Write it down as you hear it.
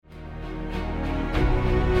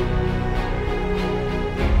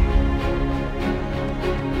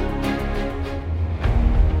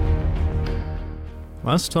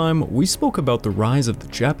Last time, we spoke about the rise of the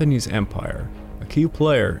Japanese Empire, a key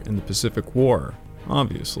player in the Pacific War,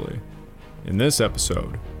 obviously. In this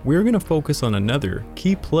episode, we're going to focus on another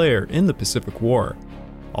key player in the Pacific War,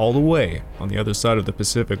 all the way on the other side of the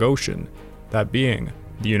Pacific Ocean, that being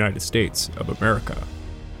the United States of America.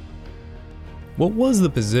 What was the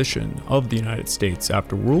position of the United States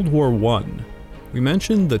after World War I? We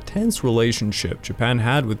mentioned the tense relationship Japan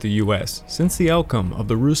had with the US since the outcome of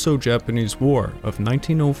the Russo-Japanese War of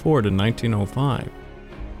 1904 to 1905.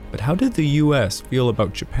 But how did the US feel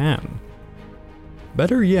about Japan?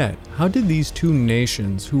 Better yet, how did these two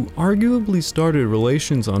nations, who arguably started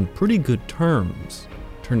relations on pretty good terms,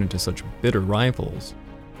 turn into such bitter rivals?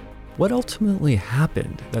 What ultimately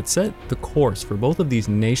happened that set the course for both of these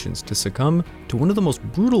nations to succumb to one of the most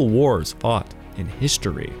brutal wars fought in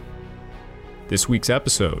history? This week's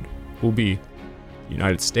episode will be the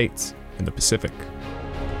United States in the Pacific.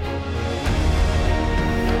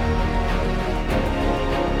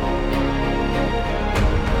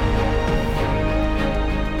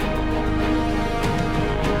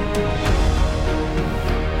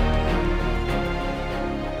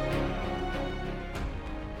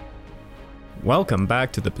 Welcome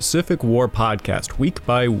back to the Pacific War Podcast, week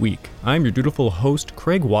by week. I'm your dutiful host,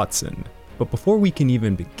 Craig Watson. But before we can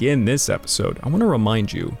even begin this episode, I want to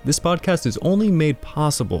remind you, this podcast is only made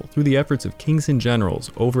possible through the efforts of Kings and Generals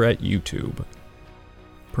over at YouTube.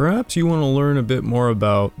 Perhaps you want to learn a bit more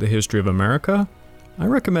about the history of America? I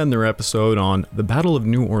recommend their episode on the Battle of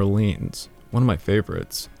New Orleans, one of my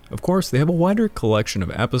favorites. Of course, they have a wider collection of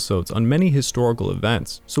episodes on many historical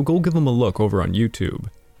events, so go give them a look over on YouTube.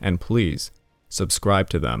 And please, subscribe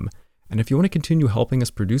to them. And if you want to continue helping us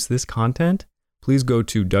produce this content, please go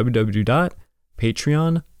to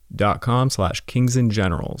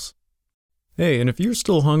www.patreon.com/kingsandgenerals. Hey, and if you're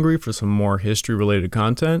still hungry for some more history-related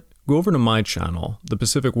content, go over to my channel, the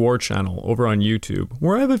Pacific War channel, over on YouTube,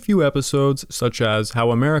 where I have a few episodes such as How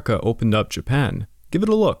America Opened Up Japan. Give it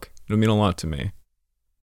a look. It'll mean a lot to me.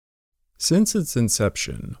 Since its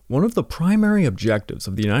inception, one of the primary objectives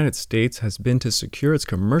of the United States has been to secure its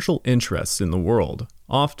commercial interests in the world,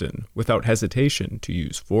 often without hesitation to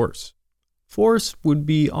use force. Force would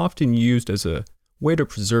be often used as a way to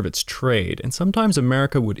preserve its trade, and sometimes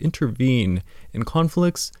America would intervene in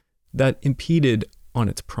conflicts that impeded on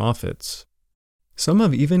its profits. Some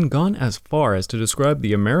have even gone as far as to describe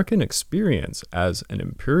the American experience as an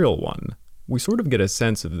imperial one. We sort of get a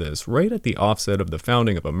sense of this right at the offset of the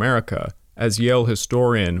founding of America, as Yale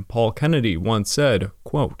historian Paul Kennedy once said,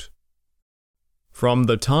 quote, "From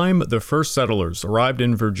the time the first settlers arrived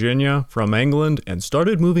in Virginia from England and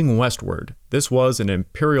started moving westward, this was an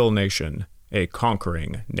imperial nation, a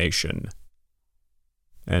conquering nation."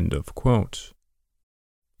 End of quote.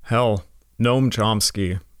 Hell, Noam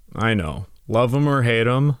Chomsky, I know, love him or hate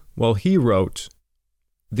him, well, he wrote,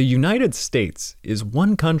 "The United States is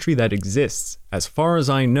one country that exists, as far as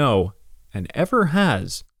I know, and ever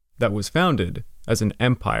has, that was founded as an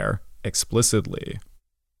empire explicitly."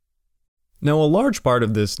 Now, a large part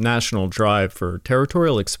of this national drive for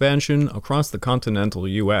territorial expansion across the continental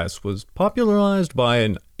US was popularized by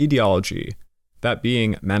an ideology, that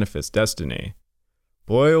being manifest destiny.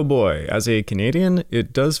 Boy oh boy, as a Canadian,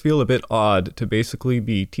 it does feel a bit odd to basically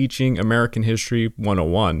be teaching American History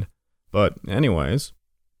 101. But anyways,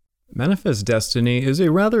 manifest destiny is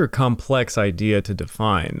a rather complex idea to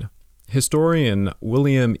define. Historian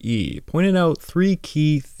William E. pointed out three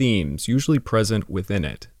key themes usually present within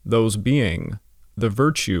it, those being the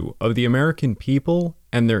virtue of the American people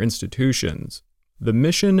and their institutions, the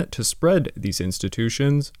mission to spread these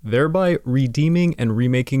institutions, thereby redeeming and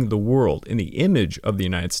remaking the world in the image of the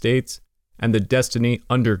United States, and the destiny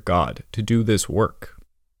under God to do this work.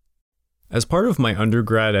 As part of my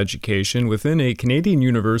undergrad education within a Canadian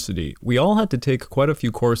university, we all had to take quite a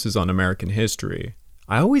few courses on American history.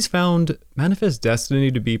 I always found manifest destiny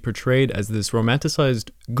to be portrayed as this romanticized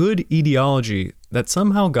good ideology that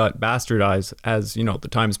somehow got bastardized as, the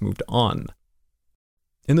times moved on.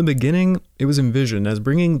 In the beginning, it was envisioned as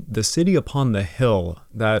bringing the city upon the hill,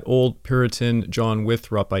 that old Puritan John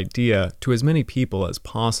Winthrop idea, to as many people as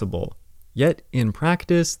possible. Yet, in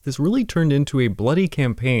practice, this really turned into a bloody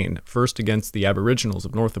campaign, first against the Aboriginals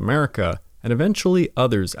of North America, and eventually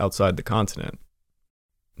others outside the continent.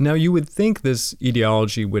 Now, you would think this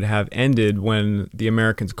ideology would have ended when the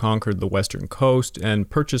Americans conquered the western coast and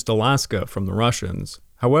purchased Alaska from the Russians.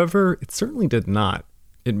 However, it certainly did not.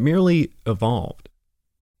 It merely evolved.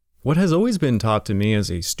 What has always been taught to me as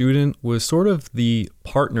a student was sort of the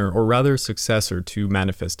partner, or rather successor to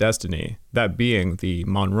manifest destiny, that being the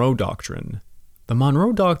Monroe Doctrine. The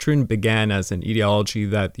Monroe Doctrine began as an ideology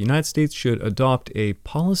that the United States should adopt a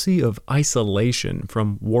policy of isolation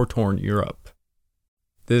from war-torn Europe.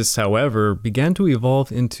 This, however, began to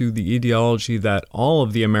evolve into the ideology that all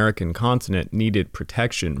of the American continent needed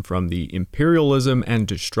protection from the imperialism and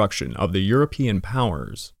destruction of the European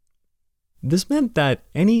powers. This meant that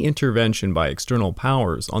any intervention by external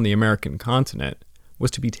powers on the American continent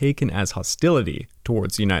was to be taken as hostility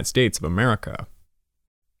towards the United States of America.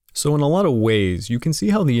 So in a lot of ways, you can see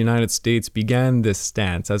how the United States began this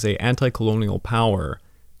stance as an anti-colonial power,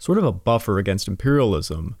 sort of a buffer against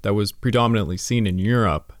imperialism that was predominantly seen in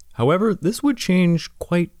Europe. However, this would change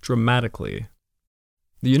quite dramatically.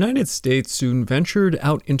 The United States soon ventured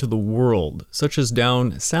out into the world, such as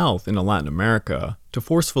down south in Latin America, to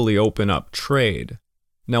forcefully open up trade.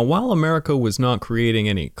 Now, while America was not creating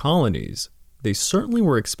any colonies, they certainly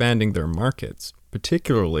were expanding their markets,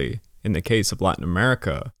 particularly in the case of Latin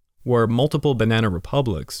America, where multiple banana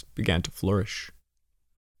republics began to flourish.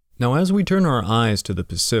 Now, as we turn our eyes to the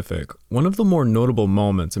Pacific, one of the more notable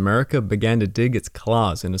moments America began to dig its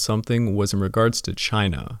claws into something was in regards to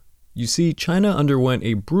China. You see, China underwent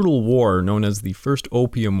a brutal war known as the First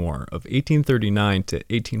Opium War of 1839 to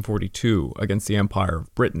 1842 against the Empire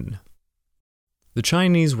of Britain. The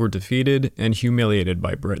Chinese were defeated and humiliated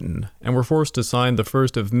by Britain, and were forced to sign the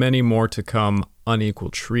first of many more to come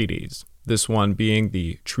unequal treaties, this one being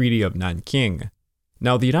the Treaty of Nanking.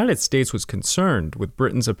 Now, the United States was concerned with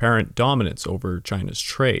Britain's apparent dominance over China's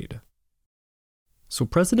trade. So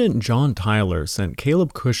President John Tyler sent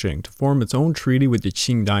Caleb Cushing to form its own treaty with the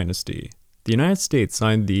Qing dynasty. The United States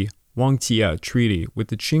signed the Wangjia Treaty with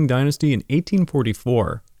the Qing dynasty in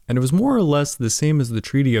 1844, and it was more or less the same as the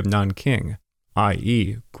Treaty of Nanking,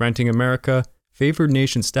 i.e., granting America favored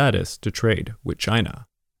nation status to trade with China.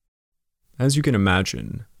 As you can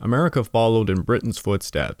imagine, America followed in Britain's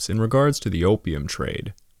footsteps in regards to the opium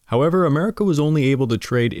trade. However, America was only able to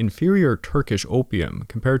trade inferior Turkish opium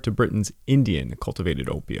compared to Britain's Indian cultivated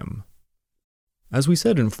opium. As we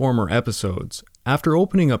said in former episodes, after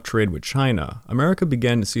opening up trade with China, America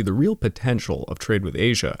began to see the real potential of trade with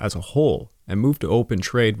Asia as a whole and moved to open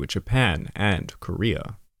trade with Japan and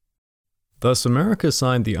Korea. Thus, America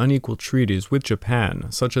signed the unequal treaties with Japan,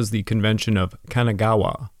 such as the Convention of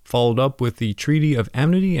Kanagawa, followed up with the Treaty of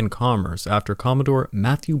Amity and Commerce after Commodore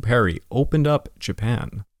Matthew Perry opened up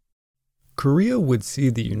Japan. Korea would see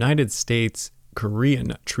the United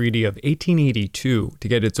States-Korean Treaty of 1882 to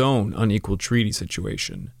get its own unequal treaty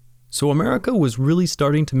situation. So America was really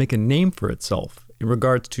starting to make a name for itself in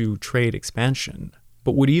regards to trade expansion,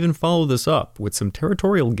 but would even follow this up with some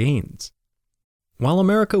territorial gains. While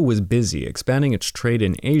America was busy expanding its trade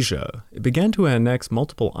in Asia, it began to annex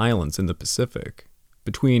multiple islands in the Pacific.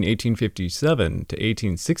 Between 1857 to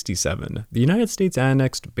 1867, the United States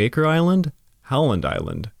annexed Baker Island, Howland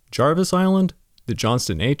Island, Jarvis Island, the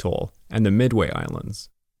Johnston Atoll, and the Midway Islands.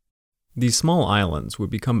 These small islands would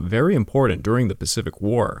become very important during the Pacific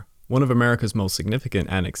War. One of America's most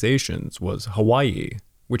significant annexations was Hawaii,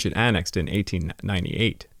 which it annexed in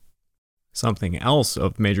 1898. Something else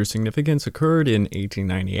of major significance occurred in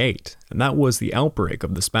 1898, and that was the outbreak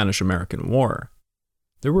of the Spanish-American War.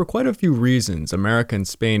 There were quite a few reasons America and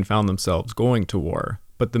Spain found themselves going to war,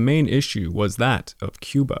 but the main issue was that of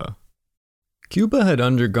Cuba. Cuba had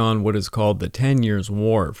undergone what is called the 10 Years'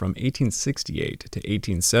 War from 1868 to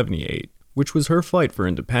 1878, which was her fight for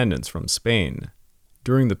independence from Spain.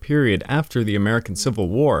 During the period after the American Civil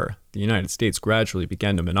War, the United States gradually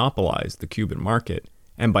began to monopolize the Cuban market,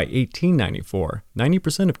 and by 1894,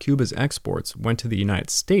 90% of Cuba's exports went to the United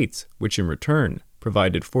States, which in return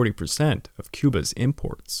provided 40% of Cuba's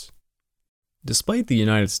imports. Despite the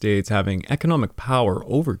United States having economic power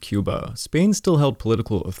over Cuba, Spain still held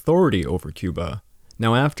political authority over Cuba.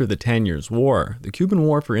 Now, after the 10 Years' War, the Cuban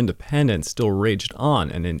War for Independence still raged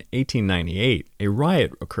on, and in 1898, a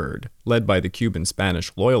riot occurred, led by the Cuban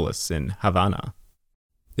Spanish loyalists in Havana.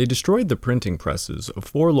 They destroyed the printing presses of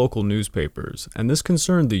 4 local newspapers, and this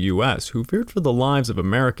concerned the U.S., who feared for the lives of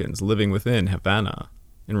Americans living within Havana.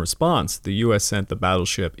 In response, the U.S. sent the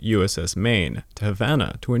battleship USS Maine to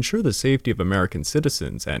Havana to ensure the safety of American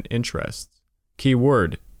citizens and interests.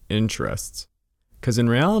 Keyword, interests. Because in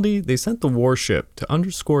reality, they sent the warship to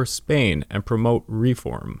underscore Spain and promote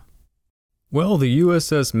reform. Well, the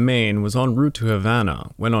USS Maine was en route to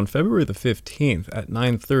Havana when on February the 15th at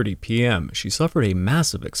 9:30 p.m. she suffered a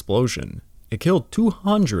massive explosion. It killed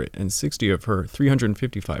 260 of her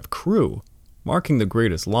 355 crew, marking the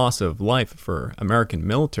greatest loss of life for American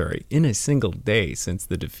military in a single day since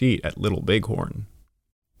the defeat at Little Bighorn.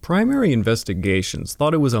 Primary investigations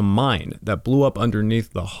thought it was a mine that blew up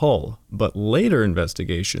underneath the hull, but later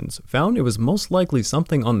investigations found it was most likely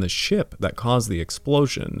something on the ship that caused the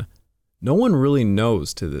explosion. No one really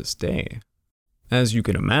knows to this day. As you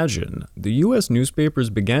can imagine, the US newspapers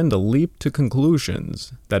began to leap to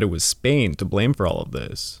conclusions that it was Spain to blame for all of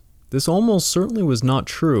this. This almost certainly was not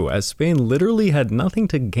true, as Spain literally had nothing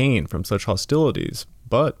to gain from such hostilities,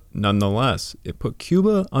 but nonetheless, it put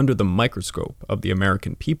Cuba under the microscope of the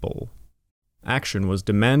American people. Action was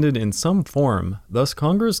demanded in some form, thus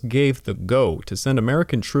Congress gave the go to send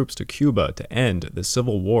American troops to Cuba to end the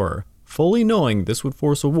Civil War, fully knowing this would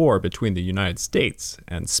force a war between the United States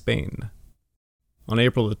and Spain. On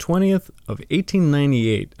April the 20th of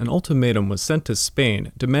 1898, an ultimatum was sent to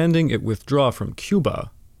Spain demanding it withdraw from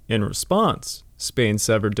Cuba. In response, Spain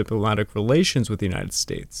severed diplomatic relations with the United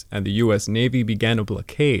States, and the US Navy began a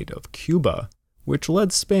blockade of Cuba, which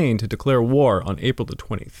led Spain to declare war on April the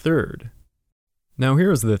 23rd. Now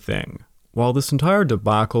here's the thing. While this entire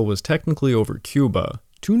debacle was technically over Cuba,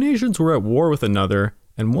 two nations were at war with another,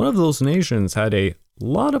 and one of those nations had a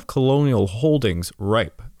lot of colonial holdings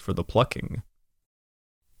ripe for the plucking.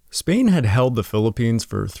 Spain had held the Philippines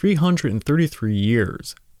for 333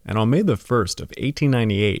 years, and on May the 1st of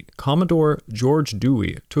 1898, Commodore George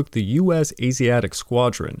Dewey took the U.S. Asiatic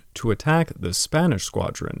Squadron to attack the Spanish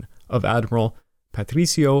squadron of Admiral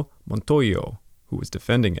Patricio Montoyo, who was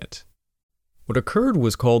defending it. What occurred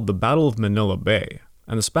was called the Battle of Manila Bay,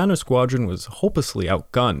 and the Spanish squadron was hopelessly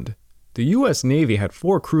outgunned. The U.S. Navy had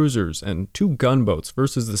 4 cruisers and 2 gunboats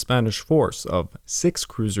versus the Spanish force of 6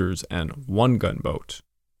 cruisers and 1 gunboat.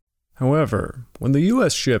 However, when the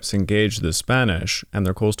U.S. ships engaged the Spanish and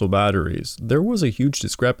their coastal batteries, there was a huge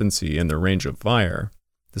discrepancy in their range of fire.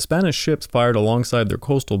 The Spanish ships fired alongside their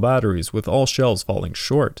coastal batteries with all shells falling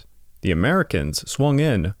short. The Americans swung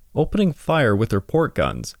in, opening fire with their port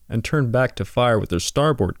guns, and turned back to fire with their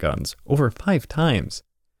starboard guns over 5 times,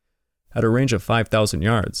 at a range of 5,000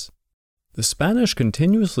 yards. The Spanish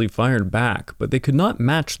continuously fired back, but they could not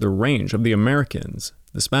match the range of the Americans.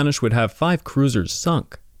 The Spanish would have 5 cruisers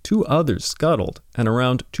sunk, 2 others scuttled, and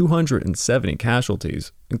around 270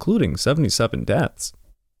 casualties, including 77 deaths.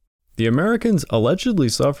 The Americans allegedly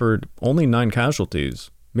suffered only 9 casualties,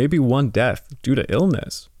 maybe 1 death due to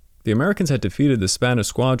illness. The Americans had defeated the Spanish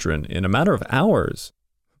squadron in a matter of hours.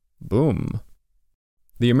 Boom.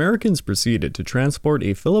 The Americans proceeded to transport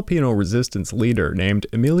a Filipino resistance leader named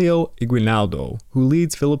Emilio Aguinaldo, who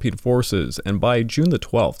leads Philippine forces and by June the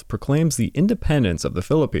 12th proclaims the independence of the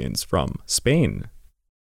Philippines from Spain.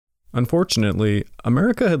 Unfortunately,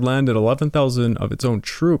 America had landed 11,000 of its own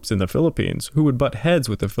troops in the Philippines who would butt heads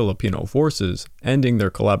with the Filipino forces, ending their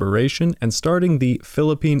collaboration and starting the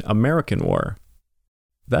Philippine-American War.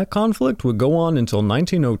 That conflict would go on until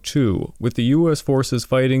 1902, with the U.S. forces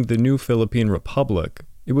fighting the new Philippine Republic.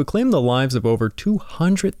 It would claim the lives of over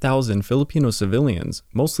 200,000 Filipino civilians,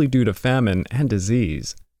 mostly due to famine and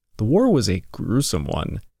disease. The war was a gruesome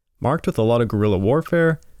one, marked with a lot of guerrilla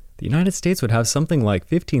warfare. The United States would have something like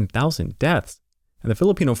 15,000 deaths, and the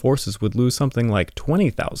Filipino forces would lose something like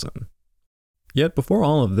 20,000. Yet before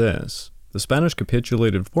all of this, the Spanish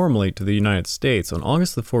capitulated formally to the United States on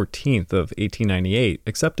August the 14th of 1898,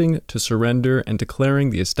 accepting to surrender and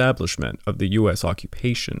declaring the establishment of the U.S.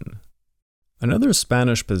 occupation. Another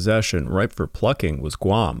Spanish possession ripe for plucking was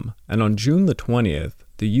Guam, and on June the 20th,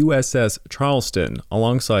 the USS Charleston,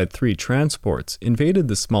 alongside 3 transports, invaded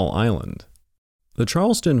the small island. The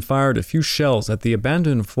Charleston fired a few shells at the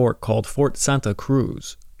abandoned fort called Fort Santa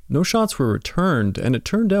Cruz. No shots were returned, and it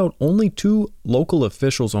turned out only 2 local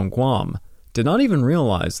officials on Guam did not even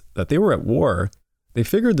realize that they were at war. They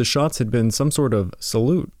figured the shots had been some sort of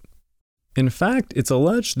salute. In fact, it's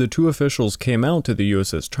alleged the 2 officials came out to the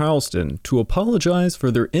USS Charleston to apologize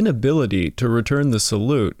for their inability to return the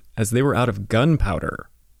salute as they were out of gunpowder.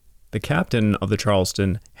 The captain of the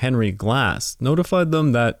Charleston, Henry Glass, notified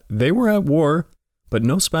them that they were at war, but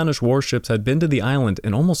no Spanish warships had been to the island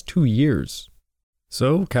in almost 2 years.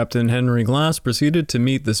 So, Captain Henry Glass proceeded to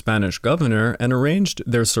meet the Spanish governor and arranged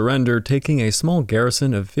their surrender, taking a small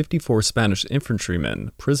garrison of 54 Spanish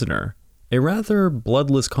infantrymen prisoner. A rather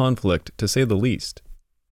bloodless conflict, to say the least.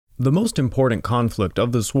 The most important conflict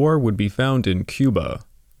of this war would be found in Cuba.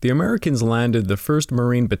 The Americans landed the 1st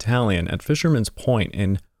Marine Battalion at Fisherman's Point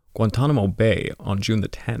in Guantanamo Bay on June the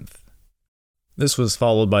 10th. This was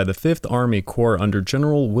followed by the 5th Army Corps under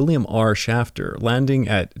General William R. Shafter, landing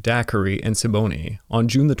at Daiquiri and Siboney on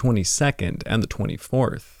June the 22nd and the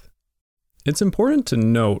 24th. It's important to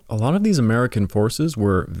note a lot of these American forces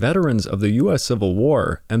were veterans of the U.S. Civil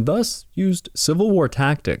War and thus used Civil War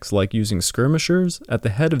tactics like using skirmishers at the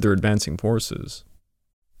head of their advancing forces.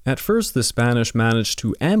 At first, the Spanish managed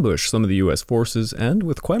to ambush some of the US forces, and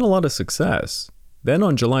with quite a lot of success. Then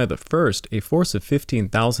on July the 1st, a force of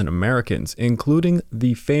 15,000 Americans, including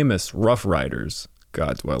the famous Rough Riders,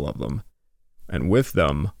 God do I love them, and with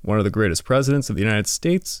them, one of the greatest presidents of the United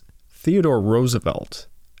States, Theodore Roosevelt,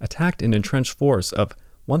 attacked an entrenched force of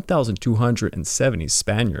 1,270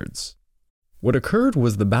 Spaniards. What occurred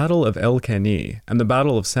was the Battle of El Caney and the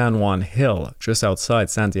Battle of San Juan Hill, just outside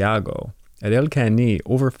Santiago. At El Caney,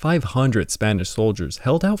 over 500 Spanish soldiers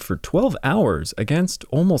held out for 12 hours against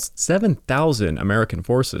almost 7,000 American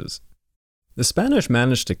forces. The Spanish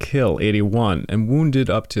managed to kill 81 and wounded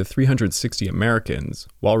up to 360 Americans,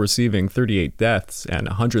 while receiving 38 deaths and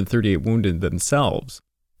 138 wounded themselves.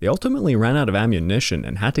 They ultimately ran out of ammunition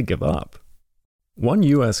and had to give up. One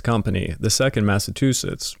U.S. company, the 2nd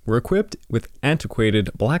Massachusetts, were equipped with antiquated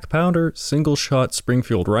black powder single-shot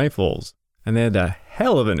Springfield rifles, and they had a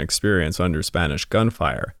hell of an experience under Spanish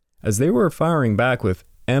gunfire, as they were firing back with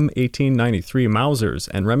M1893 Mausers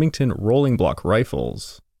and Remington rolling block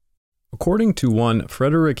rifles. According to one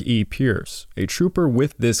Frederick E. Pierce, a trooper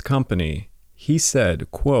with this company, he said,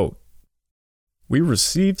 quote, "We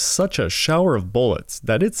received such a shower of bullets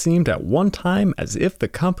that it seemed at one time as if the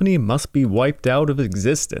company must be wiped out of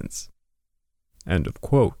existence." End of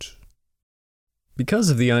quote. Because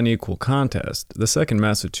of the unequal contest, the 2nd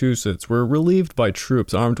Massachusetts were relieved by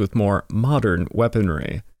troops armed with more modern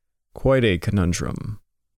weaponry. Quite a conundrum.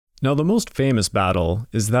 Now, the most famous battle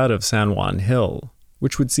is that of San Juan Hill,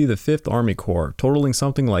 which would see the 5th Army Corps, totaling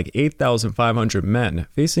something like 8,500 men,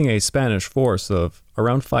 facing a Spanish force of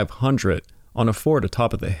around 500 on a fort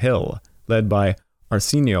atop of the hill, led by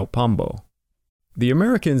Arsenio Pombo. The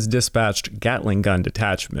Americans dispatched Gatling gun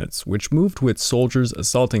detachments, which moved with soldiers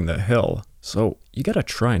assaulting the hill. So you gotta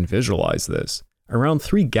try and visualize this. Around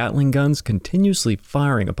 3 Gatling guns continuously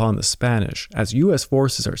firing upon the Spanish as US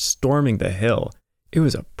forces are storming the hill. It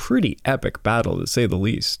was a pretty epic battle, to say the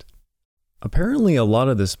least. Apparently, a lot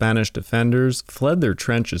of the Spanish defenders fled their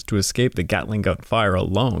trenches to escape the Gatling gun fire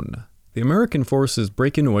alone. The American forces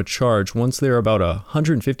break into a charge once they are about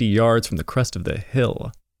 150 yards from the crest of the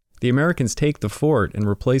hill. The Americans take the fort and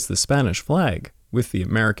replace the Spanish flag with the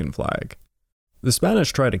American flag. The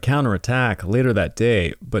Spanish try to counterattack later that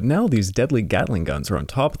day, but now these deadly Gatling guns are on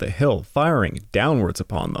top of the hill, firing downwards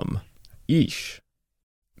upon them. Eesh.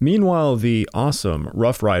 Meanwhile, the awesome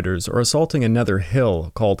Rough Riders are assaulting another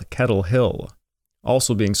hill called Kettle Hill,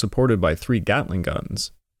 also being supported by 3 Gatling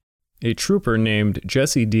guns. A trooper named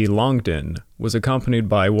Jesse D. Longden was accompanied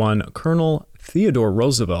by one Colonel Theodore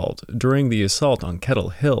Roosevelt during the assault on Kettle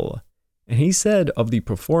Hill, and he said of the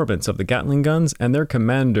performance of the Gatling guns and their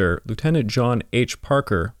commander, Lieutenant John H.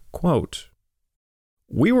 Parker, quote,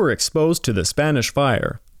 "We were exposed to the Spanish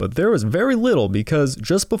fire, but there was very little because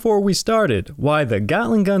just before we started, why, the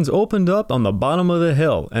Gatling guns opened up on the bottom of the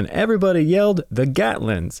hill and everybody yelled, 'The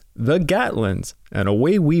Gatlins! The Gatlins!' and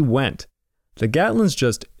away we went. The Gatlins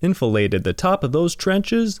just enfiladed the top of those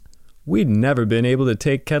trenches. We'd never been able to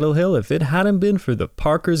take Kettle Hill if it hadn't been for the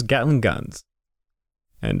Parker's Gatling guns."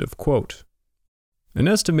 End of quote. An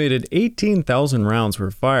estimated 18,000 rounds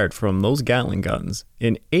were fired from those Gatling guns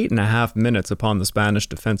in 8.5 minutes upon the Spanish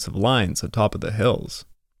defensive lines atop of the hills.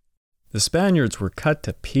 The Spaniards were cut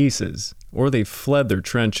to pieces, or they fled their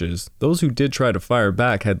trenches. Those who did try to fire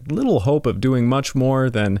back had little hope of doing much more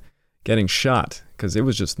than getting shot, because it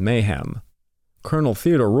was just mayhem. Colonel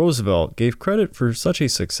Theodore Roosevelt gave credit for such a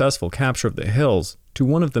successful capture of the hills to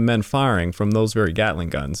one of the men firing from those very Gatling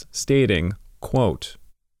guns, stating, quote,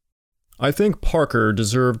 "I think Parker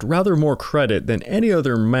deserved rather more credit than any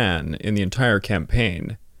other man in the entire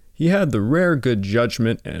campaign. He had the rare good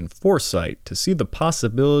judgment and foresight to see the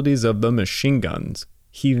possibilities of the machine guns.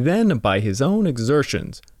 He then, by his own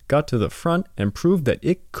exertions, got to the front and proved that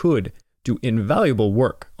it could do invaluable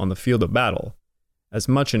work on the field of battle, as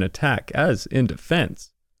much in attack as in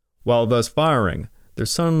defense. While thus firing, there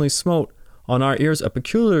suddenly smote on our ears a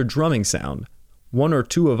peculiar drumming sound. One or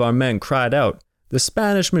two of our men cried out, 'The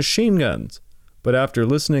Spanish machine guns!' But after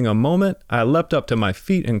listening a moment, I leapt up to my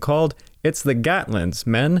feet and called, 'It's the Gatlins,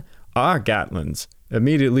 men, our Gatlins!'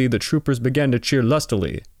 Immediately the troopers began to cheer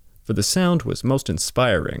lustily, for the sound was most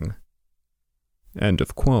inspiring." End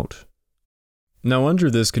of quote. Now, under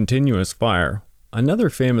this continuous fire, another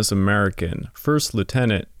famous American, First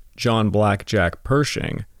Lieutenant John Blackjack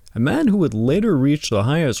Pershing, a man who would later reach the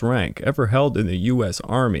highest rank ever held in the U.S.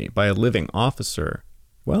 Army by a living officer,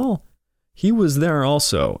 well, he was there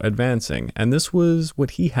also, advancing, and this was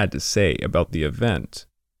what he had to say about the event.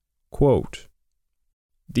 Quote,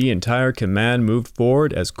 "The entire command moved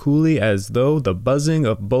forward as coolly as though the buzzing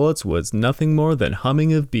of bullets was nothing more than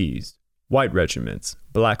humming of bees. White regiments,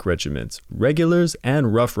 black regiments, regulars,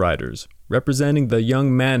 and Rough Riders, representing the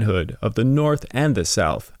young manhood of the North and the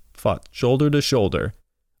South, fought shoulder to shoulder,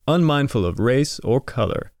 unmindful of race or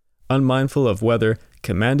color, unmindful of whether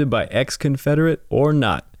commanded by ex-Confederate or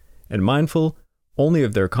not, and mindful only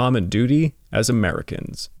of their common duty as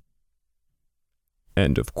Americans.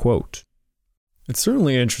 End of quote. It's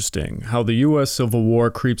certainly interesting how the U.S. Civil War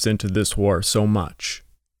creeps into this war so much.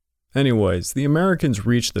 Anyways, the Americans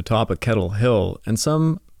reach the top of Kettle Hill, and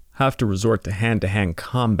some have to resort to hand-to-hand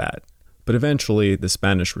combat, but eventually the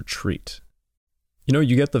Spanish retreat.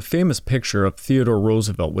 You get the famous picture of Theodore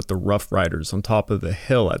Roosevelt with the Rough Riders on top of the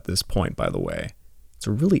hill at this point, by the way. It's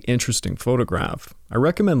a really interesting photograph. I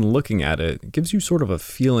recommend looking at it. It gives you sort of a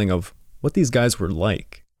feeling of what these guys were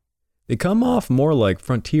like. They come off more like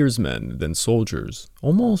frontiersmen than soldiers,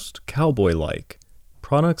 almost cowboy-like,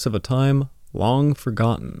 products of a time long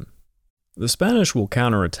forgotten. The Spanish will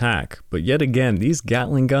counterattack, but yet again these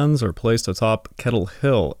Gatling guns are placed atop Kettle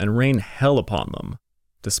Hill and rain hell upon them.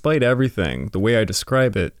 Despite everything, the way I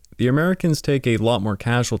describe it, the Americans take a lot more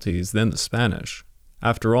casualties than the Spanish.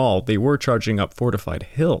 After all, they were charging up fortified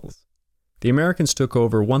hills. The Americans took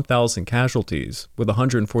over 1,000 casualties, with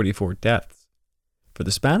 144 deaths. For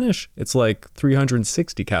the Spanish, it's like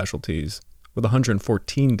 360 casualties, with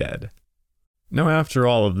 114 dead. Now, after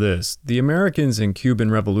all of this, the Americans and Cuban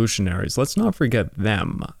revolutionaries, let's not forget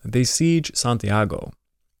them. They siege Santiago.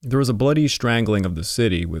 There was a bloody strangling of the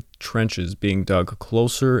city, with trenches being dug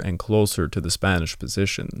closer and closer to the Spanish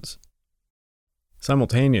positions.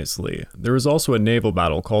 Simultaneously, there was also a naval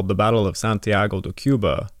battle called the Battle of Santiago de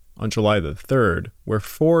Cuba on July the 3rd, where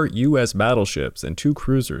 4 U.S. battleships and 2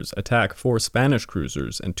 cruisers attack 4 Spanish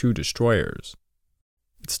cruisers and 2 destroyers.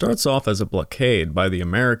 It starts off as a blockade by the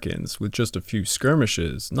Americans with just a few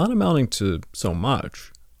skirmishes, not amounting to so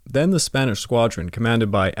much. Then the Spanish squadron,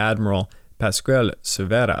 commanded by Admiral Pascual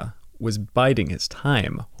Cervera, was biding his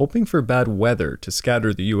time, hoping for bad weather to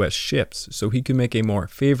scatter the U.S. ships so he could make a more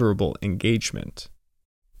favorable engagement.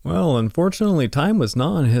 Well, unfortunately, time was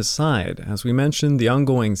not on his side. As we mentioned, the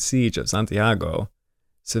ongoing siege of Santiago,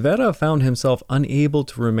 Cervera found himself unable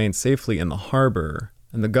to remain safely in the harbor,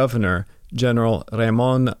 and the governor, General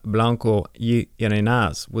Ramon Blanco y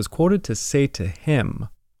Arenas, was quoted to say to him,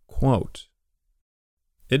 quote,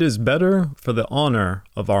 "It is better for the honor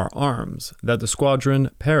of our arms that the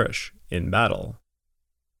squadron perish in battle."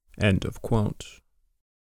 End of quote.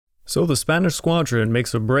 So the Spanish squadron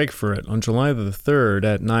makes a break for it on July the 3rd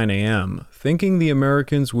at 9 a.m., thinking the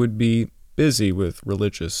Americans would be busy with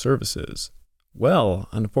religious services. Well,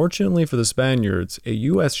 unfortunately for the Spaniards, a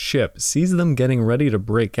U.S. ship sees them getting ready to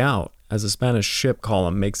break out as a Spanish ship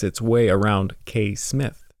column makes its way around Cape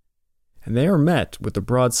Smith. And they are met with the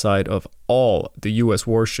broadside of all the U.S.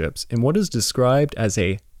 warships in what is described as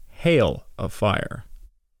a hail of fire.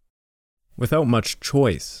 Without much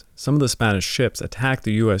choice, some of the Spanish ships attack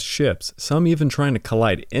the U.S. ships, some even trying to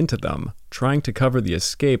collide into them, trying to cover the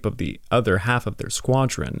escape of the other half of their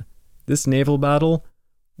squadron. This naval battle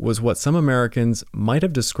was what some Americans might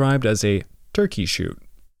have described as a turkey shoot.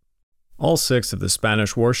 All 6 of the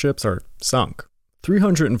Spanish warships are sunk.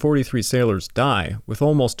 343 sailors die, with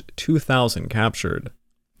almost 2,000 captured.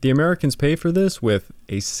 The Americans pay for this with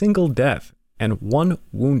a single death and 1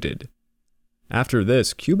 wounded. After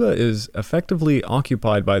this, Cuba is effectively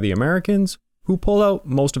occupied by the Americans, who pull out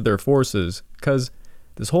most of their forces, because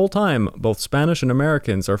this whole time, both Spanish and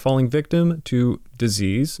Americans are falling victim to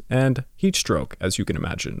disease and heat stroke, as you can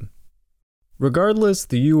imagine. Regardless,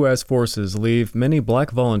 the U.S. forces leave many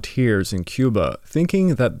black volunteers in Cuba,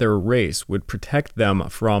 thinking that their race would protect them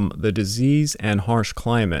from the disease and harsh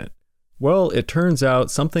climate. Well, it turns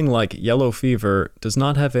out something like yellow fever does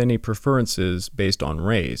not have any preferences based on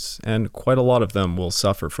race, and quite a lot of them will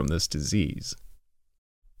suffer from this disease.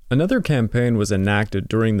 Another campaign was enacted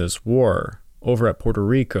during this war, over at Puerto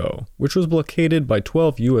Rico, which was blockaded by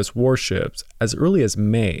 12 U.S. warships as early as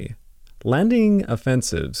May. Landing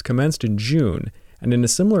offensives commenced in June, and in a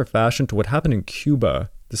similar fashion to what happened in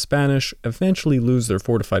Cuba, the Spanish eventually lose their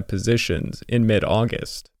fortified positions in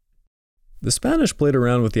mid-August. The Spanish played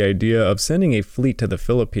around with the idea of sending a fleet to the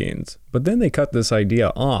Philippines, but then they cut this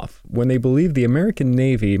idea off when they believed the American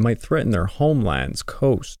Navy might threaten their homeland's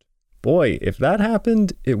coast. Boy, if that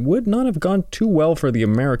happened, it would not have gone too well for the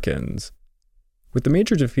Americans. With the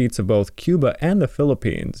major defeats of both Cuba and the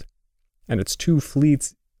Philippines, and its 2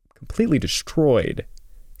 fleets completely destroyed,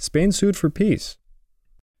 Spain sued for peace.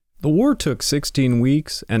 The war took 16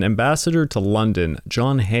 weeks, and Ambassador to London,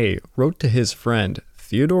 John Hay, wrote to his friend,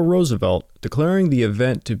 Theodore Roosevelt, declaring the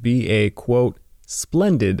event to be a, quote,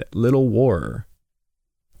 splendid little war.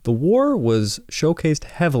 The war was showcased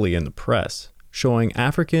heavily in the press, showing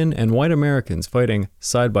African and white Americans fighting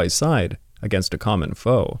side by side against a common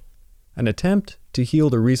foe, an attempt to heal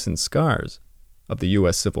the recent scars of the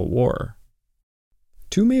US Civil War.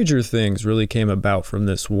 Two major things really came about from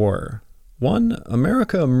this war. One,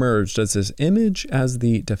 America emerged as this image as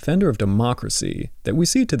the defender of democracy that we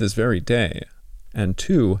see to this very day. And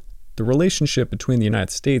two, the relationship between the United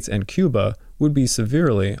States and Cuba would be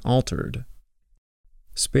severely altered.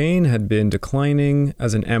 Spain had been declining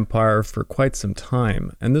as an empire for quite some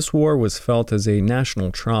time, and this war was felt as a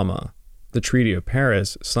national trauma. The Treaty of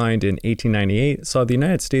Paris, signed in 1898, saw the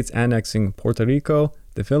United States annexing Puerto Rico,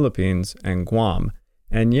 the Philippines, and Guam.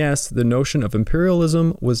 And yes, the notion of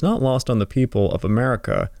imperialism was not lost on the people of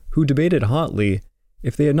America, who debated hotly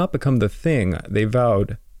if they had not become the thing they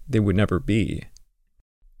vowed they would never be.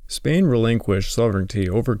 Spain relinquished sovereignty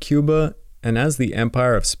over Cuba, and as the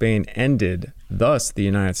Empire of Spain ended, thus the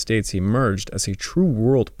United States emerged as a true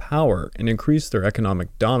world power and increased their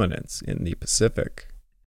economic dominance in the Pacific.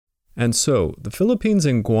 And so, the Philippines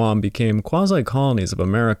and Guam became quasi-colonies of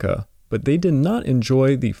America, but they did not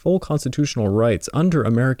enjoy the full constitutional rights under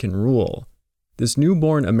American rule. This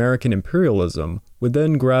newborn American imperialism would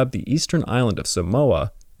then grab the eastern island of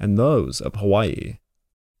Samoa and those of Hawaii.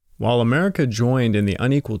 While America joined in the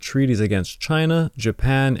unequal treaties against China,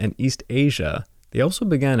 Japan, and East Asia, they also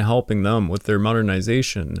began helping them with their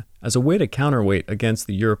modernization as a way to counterweight against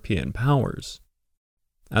the European powers.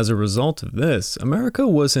 As a result of this, America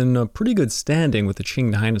was in a pretty good standing with the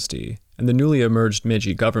Qing dynasty and the newly emerged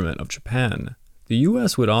Meiji government of Japan. The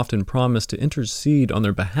US would often promise to intercede on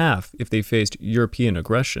their behalf if they faced European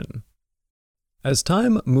aggression. As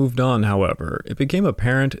time moved on, however, it became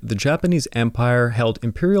apparent the Japanese Empire held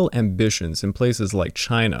imperial ambitions in places like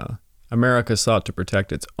China. America sought to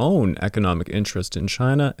protect its own economic interest in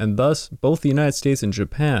China, and thus both the United States and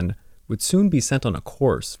Japan would soon be sent on a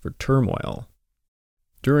course for turmoil.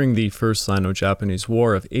 During the First Sino-Japanese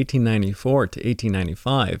War of 1894 to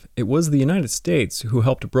 1895, it was the United States who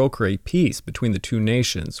helped broker a peace between the two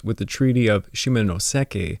nations, with the Treaty of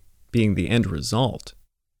Shimonoseki being the end result.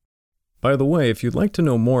 By the way, if you'd like to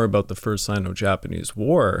know more about the First Sino-Japanese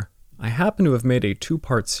War, I happen to have made a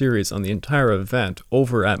two-part series on the entire event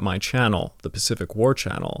over at my channel, the Pacific War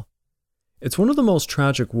Channel. It's one of the most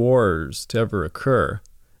tragic wars to ever occur,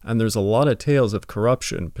 and there's a lot of tales of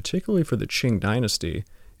corruption, particularly for the Qing dynasty. It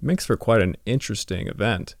makes for quite an interesting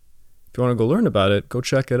event. If you want to go learn about it, go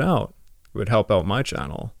check it out. It would help out my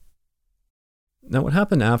channel. Now, what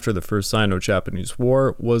happened after the First Sino-Japanese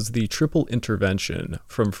War was the Triple Intervention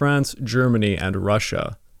from France, Germany, and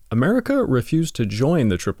Russia. America refused to join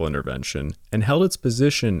the Triple Intervention and held its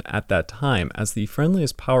position at that time as the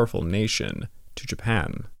friendliest powerful nation to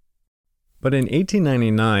Japan. But in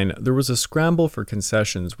 1899, there was a scramble for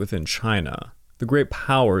concessions within China. The great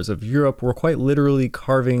powers of Europe were quite literally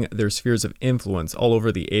carving their spheres of influence all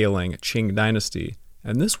over the ailing Qing dynasty,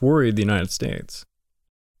 and this worried the United States.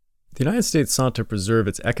 The United States sought to preserve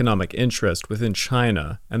its economic interest within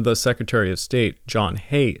China, and the Secretary of State, John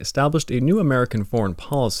Hay, established a new American foreign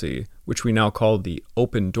policy, which we now call the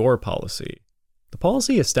Open Door Policy. The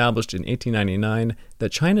policy established in 1899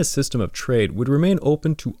 that China's system of trade would remain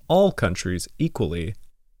open to all countries equally.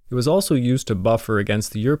 It was also used to buffer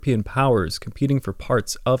against the European powers competing for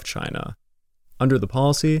parts of China. Under the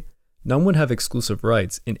policy, none would have exclusive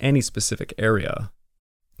rights in any specific area.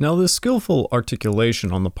 Now, this skillful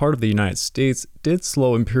articulation on the part of the United States did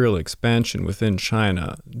slow imperial expansion within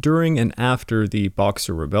China during and after the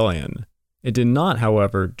Boxer Rebellion. It did not,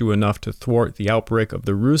 however, do enough to thwart the outbreak of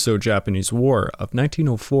the Russo-Japanese War of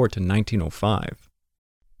 1904 to 1905.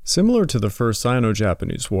 Similar to the First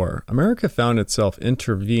Sino-Japanese War, America found itself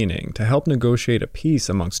intervening to help negotiate a peace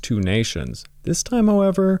amongst two nations. This time,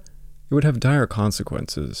 however, it would have dire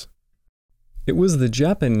consequences. It was the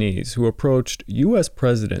Japanese who approached U.S.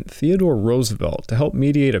 President Theodore Roosevelt to help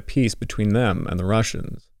mediate a peace between them and the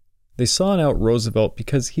Russians. They sought out Roosevelt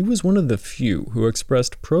because he was one of the few who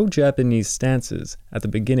expressed pro-Japanese stances at the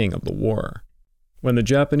beginning of the war. When the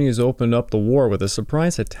Japanese opened up the war with a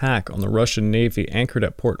surprise attack on the Russian Navy anchored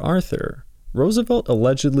at Port Arthur, Roosevelt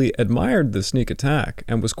allegedly admired the sneak attack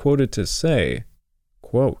and was quoted to say,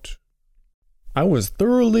 quote, "I was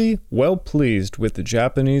thoroughly well pleased with the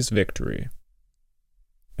Japanese victory."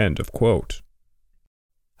 End of quote.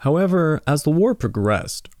 However, as the war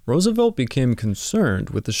progressed, Roosevelt became concerned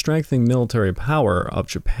with the strengthening military power of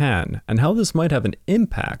Japan and how this might have an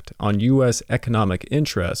impact on U.S. economic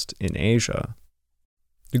interest in Asia.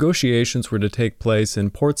 Negotiations were to take place in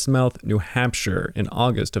Portsmouth, New Hampshire in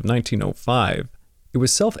August of 1905, It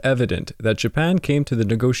was self-evident that Japan came to the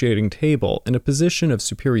negotiating table in a position of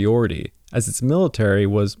superiority, as its military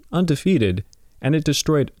was undefeated, and it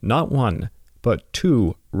destroyed not one, but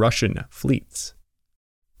 2 Russian fleets.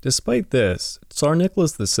 Despite this, Tsar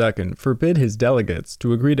Nicholas II forbid his delegates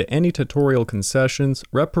to agree to any territorial concessions,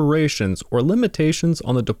 reparations, or limitations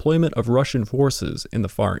on the deployment of Russian forces in the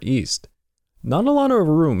Far East. Not a lot of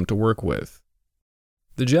room to work with.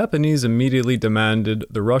 The Japanese immediately demanded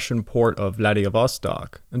the Russian port of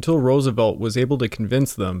Vladivostok until Roosevelt was able to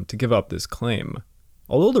convince them to give up this claim.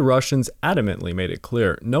 Although the Russians adamantly made it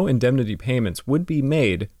clear no indemnity payments would be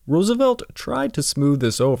made, Roosevelt tried to smooth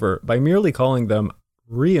this over by merely calling them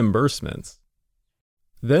reimbursements.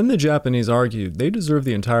 Then the Japanese argued they deserved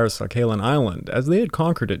the entire Sakhalin Island as they had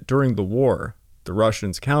conquered it during the war. The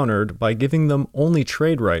Russians countered by giving them only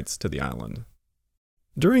trade rights to the island.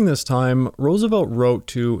 During this time, Roosevelt wrote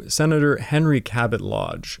to Senator Henry Cabot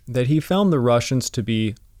Lodge that he found the Russians to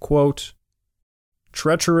be, quote,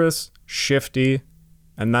 treacherous, shifty,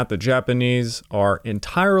 and that the Japanese are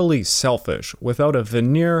entirely selfish without a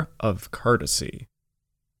veneer of courtesy.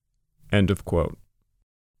 End of quote.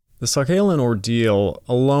 The Sakhalin ordeal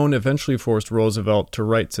alone eventually forced Roosevelt to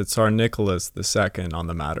write to Tsar Nicholas II on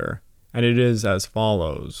the matter, and it is as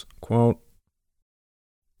follows, quote,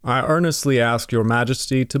 I earnestly ask your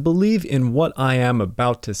majesty to believe in what I am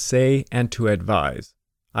about to say and to advise.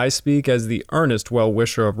 I speak as the earnest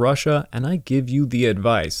well-wisher of Russia, and I give you the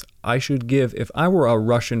advice I should give if I were a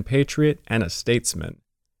Russian patriot and a statesman.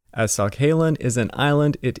 As Sakhalin is an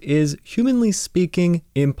island, it is, humanly speaking,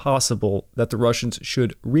 impossible that the Russians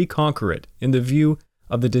should reconquer it in the view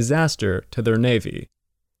of the disaster to their navy.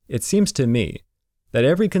 It seems to me that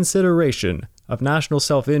every consideration of national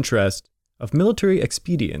self-interest, of military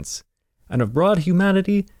expedience, and of broad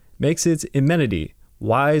humanity makes its amenity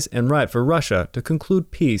wise and right for Russia to conclude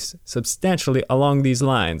peace substantially along these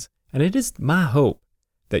lines, and it is my hope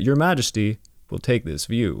that your majesty will take this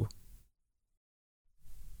view.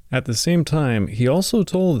 At the same time, he also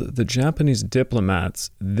told the Japanese diplomats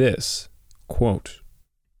this, quote,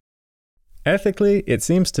 ethically, it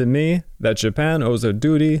seems to me that Japan owes a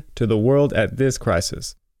duty to the world at this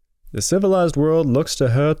crisis. The civilized world looks to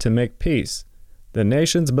her to make peace. The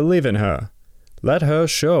nations believe in her. Let her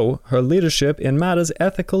show her leadership in matters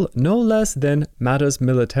ethical no less than matters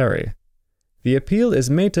military. The appeal is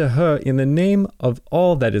made to her in the name of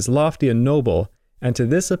all that is lofty and noble, and to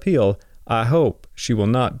this appeal I hope she will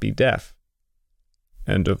not be deaf.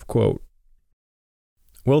 End of quote.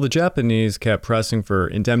 Well, the Japanese kept pressing for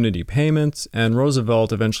indemnity payments, and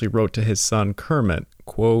Roosevelt eventually wrote to his son Kermit,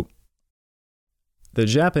 quote, the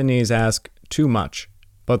Japanese ask too much,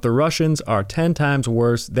 but the Russians are 10 times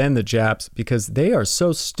worse than the Japs because they are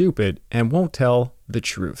so stupid and won't tell the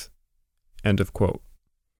truth. End of quote.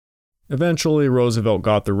 Eventually, Roosevelt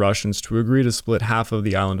got the Russians to agree to split half of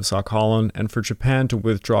the island of Sakhalin and for Japan to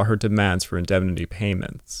withdraw her demands for indemnity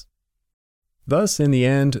payments. Thus, in the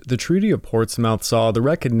end, the Treaty of Portsmouth saw the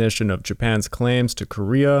recognition of Japan's claims to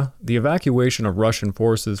Korea, the evacuation of Russian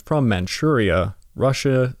forces from Manchuria.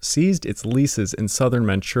 Russia seized its leases in southern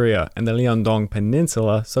Manchuria and the Liaodong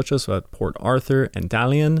Peninsula, such as at Port Arthur and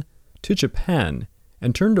Dalian, to Japan,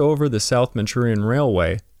 and turned over the South Manchurian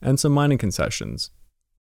Railway and some mining concessions.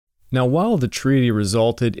 Now, while the treaty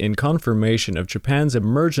resulted in confirmation of Japan's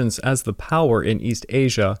emergence as the power in East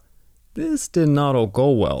Asia, this did not all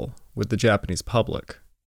go well with the Japanese public.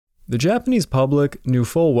 The Japanese public knew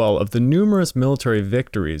full well of the numerous military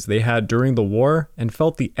victories they had during the war and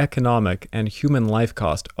felt the economic and human life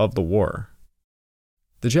cost of the war.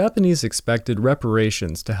 The Japanese expected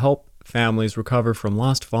reparations to help families recover from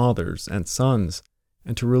lost fathers and sons,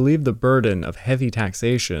 and to relieve the burden of heavy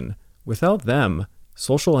taxation. Without them,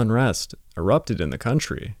 social unrest erupted in the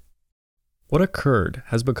country. What occurred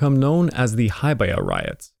has become known as the Haibaya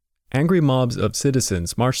riots. Angry mobs of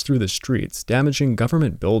citizens marched through the streets, damaging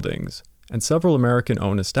government buildings and several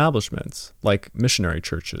American-owned establishments, like missionary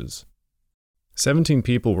churches. 17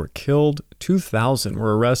 people were killed, 2,000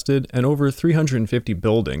 were arrested, and over 350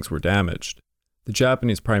 buildings were damaged. The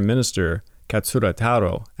Japanese Prime Minister, Katsura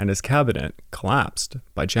Taro, and his cabinet collapsed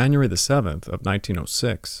by January the 7th of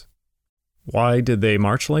 1906. Why did they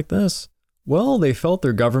march like this? Well, they felt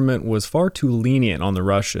their government was far too lenient on the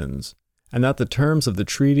Russians, and that the terms of the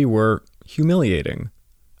treaty were humiliating.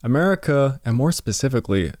 America, and more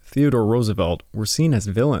specifically Theodore Roosevelt, were seen as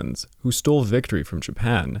villains who stole victory from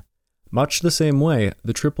Japan, much the same way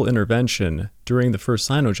the Triple Intervention during the First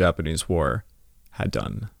Sino-Japanese War had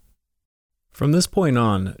done. From this point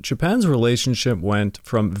on, Japan's relationship went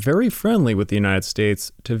from very friendly with the United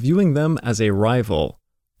States to viewing them as a rival,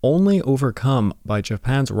 only overcome by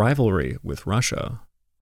Japan's rivalry with Russia.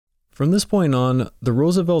 From this point on, the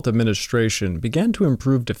Roosevelt administration began to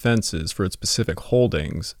improve defenses for its Pacific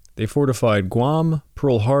holdings. They fortified Guam,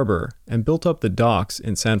 Pearl Harbor, and built up the docks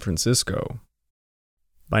in San Francisco.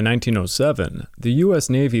 By 1907, the U.S.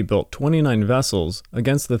 Navy built 29 vessels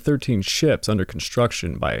against the 13 ships under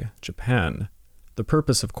construction by Japan. The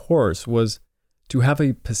purpose, of course, was to have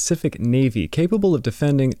a Pacific Navy capable of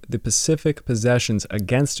defending the Pacific possessions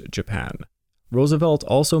against Japan. Roosevelt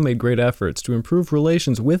also made great efforts to improve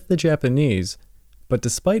relations with the Japanese, but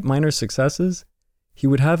despite minor successes, he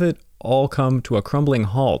would have it all come to a crumbling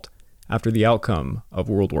halt after the outcome of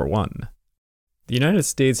World War I. The United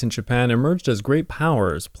States and Japan emerged as great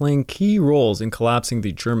powers, playing key roles in collapsing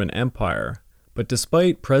the German Empire. But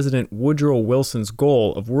despite President Woodrow Wilson's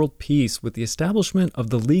goal of world peace with the establishment of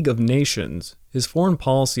the League of Nations, his foreign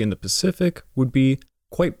policy in the Pacific would be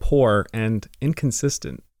quite poor and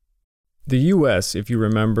inconsistent. The US, if you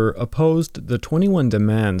remember, opposed the 21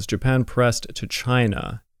 demands Japan pressed to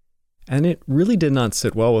China, and it really did not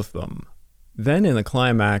sit well with them. Then, in the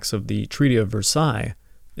climax of the Treaty of Versailles,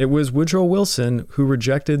 it was Woodrow Wilson who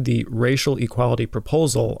rejected the racial equality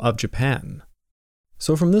proposal of Japan.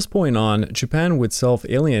 So from this point on, Japan would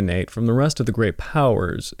self-alienate from the rest of the great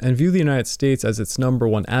powers and view the United States as its number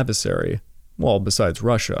one adversary, well, besides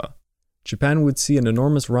Russia. Japan would see an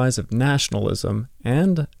enormous rise of nationalism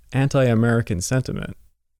and anti-American sentiment.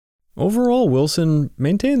 Overall, Wilson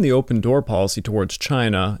maintained the open door policy towards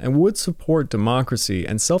China and would support democracy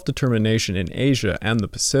and self-determination in Asia and the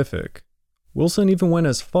Pacific. Wilson even went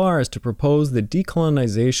as far as to propose the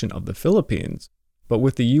decolonization of the Philippines, but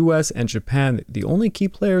with the US and Japan the only key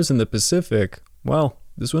players in the Pacific, well,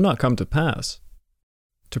 this would not come to pass.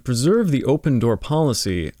 To preserve the open door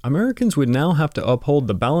policy, Americans would now have to uphold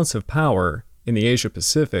the balance of power in the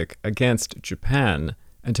Asia-Pacific against Japan,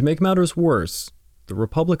 and to make matters worse, the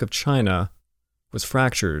Republic of China was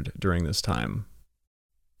fractured during this time.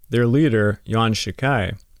 Their leader, Yuan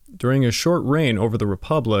Shikai, during his short reign over the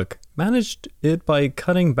Republic, managed it by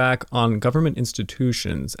cutting back on government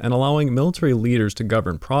institutions and allowing military leaders to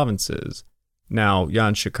govern provinces. Now,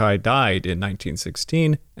 Yuan Shikai died in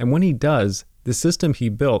 1916, and when he does, the system he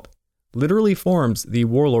built literally forms the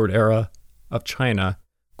warlord era of China,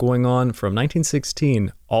 going on from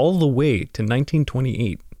 1916 all the way to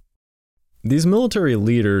 1928. These military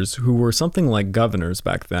leaders, who were something like governors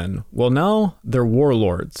back then, well, now they're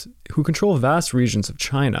warlords who control vast regions of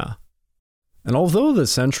China. And although the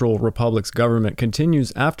Central Republic's government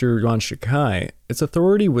continues after Yuan Shikai, its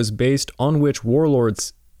authority was based on which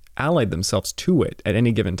warlords allied themselves to it at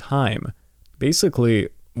any given time. Basically,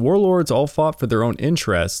 warlords all fought for their own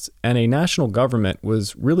interests, and a national government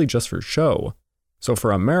was really just for show. So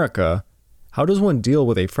for America, how does one deal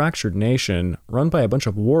with a fractured nation run by a bunch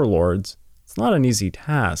of warlords? It's not an easy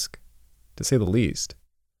task, to say the least.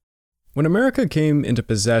 When America came into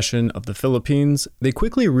possession of the Philippines, they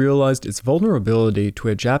quickly realized its vulnerability to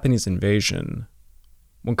a Japanese invasion.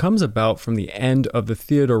 What comes about from the end of the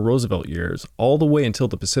Theodore Roosevelt years all the way until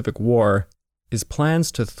the Pacific War is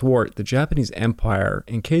plans to thwart the Japanese Empire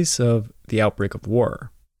in case of the outbreak of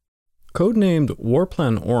war. Codenamed War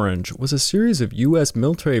Plan Orange was a series of U.S.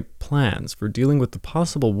 military plans for dealing with the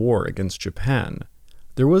possible war against Japan.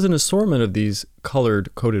 There was an assortment of these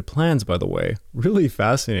colored-coded plans, by the way, really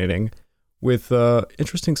fascinating, with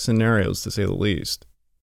interesting scenarios to say the least.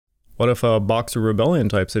 What if a Boxer Rebellion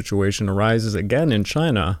type situation arises again in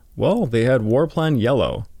China? Well, they had War Plan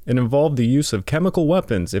Yellow. It involved the use of chemical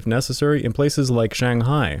weapons, if necessary, in places like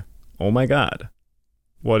Shanghai. Oh my god.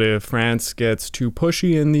 What if France gets too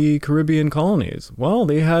pushy in the Caribbean colonies? Well,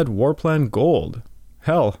 they had War Plan Gold.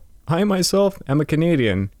 Hell, I myself am a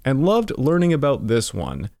Canadian and loved learning about this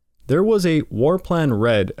one. There was a War Plan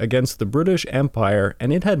Red against the British Empire,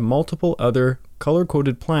 and it had multiple other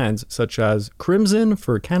color-coded plans such as Crimson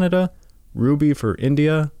for Canada, Ruby for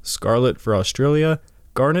India, Scarlet for Australia,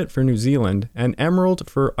 Garnet for New Zealand, and Emerald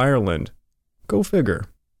for Ireland. Go figure.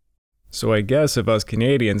 So I guess if us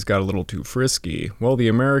Canadians got a little too frisky, well, the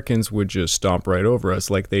Americans would just stomp right over us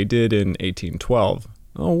like they did in 1812.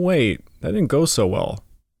 Oh wait, that didn't go so well.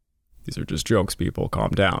 These are just jokes, people. Calm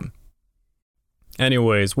down.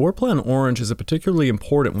 Anyways, War Plan Orange is a particularly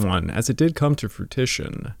important one as it did come to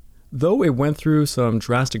fruition. Though it went through some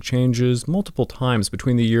drastic changes multiple times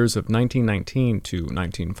between the years of 1919 to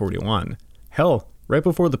 1941. Hell, right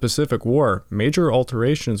before the Pacific War, major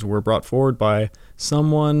alterations were brought forward by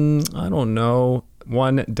someone,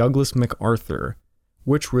 one Douglas MacArthur,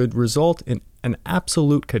 which would result in an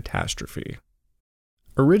absolute catastrophe.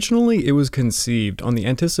 Originally, it was conceived on the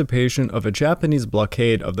anticipation of a Japanese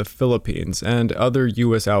blockade of the Philippines and other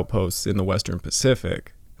US outposts in the Western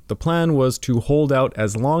Pacific. The plan was to hold out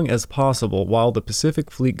as long as possible while the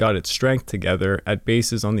Pacific Fleet got its strength together at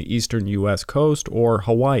bases on the eastern US coast or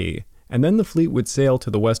Hawaii, and then the fleet would sail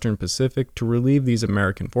to the Western Pacific to relieve these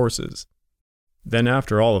American forces. Then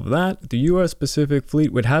after all of that, the US Pacific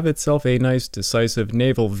Fleet would have itself a nice decisive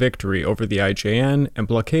naval victory over the IJN and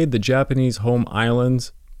blockade the Japanese home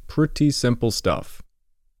islands. Pretty simple stuff.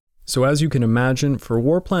 So as you can imagine, for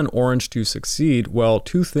War Plan Orange to succeed, well,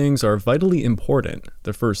 two things are vitally important.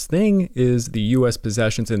 The first thing is the US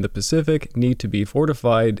possessions in the Pacific need to be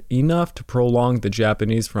fortified enough to prolong the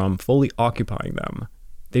Japanese from fully occupying them.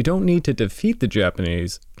 They don't need to defeat the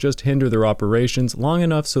Japanese, just hinder their operations long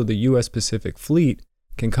enough so the US Pacific Fleet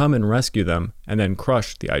can come and rescue them and then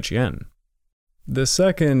crush the IJN. The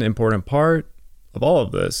second important part of all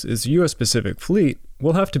of this is the US Pacific Fleet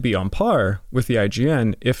will have to be on par with the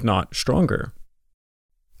IJN, if not stronger.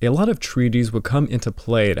 A lot of treaties would come into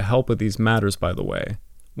play to help with these matters, by the way.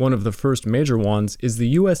 One of the first major ones is the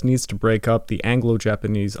US needs to break up the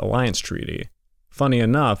Anglo-Japanese Alliance Treaty. Funny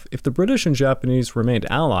enough, if the British and Japanese remained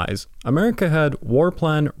allies, America had War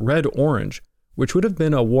Plan Red-Orange, which would have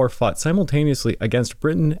been a war fought simultaneously against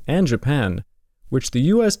Britain and Japan, which the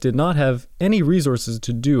US did not have any resources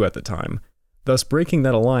to do at the time. Thus, breaking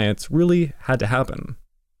that alliance really had to happen.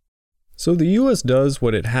 So the US does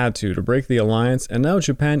what it had to break the alliance, and now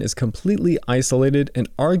Japan is completely isolated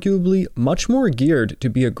and arguably much more geared to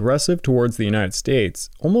be aggressive towards the United States,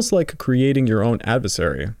 almost like creating your own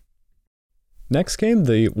adversary. Next came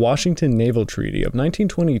the Washington Naval Treaty of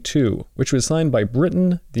 1922, which was signed by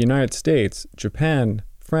Britain, the United States, Japan,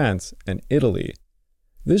 France, and Italy.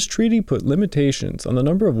 This treaty put limitations on the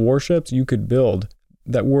number of warships you could build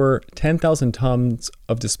that were 10,000 tons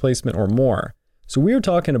of displacement or more. So we are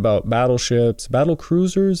talking about battleships, battle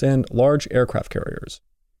cruisers, and large aircraft carriers.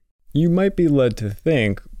 You might be led to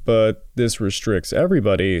think, but this restricts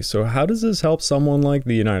everybody, so how does this help someone like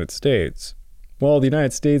the United States? Well, the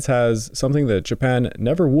United States has something that Japan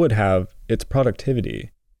never would have, its productivity.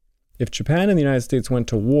 If Japan and the United States went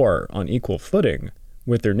to war on equal footing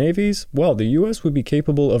with their navies, well, the US would be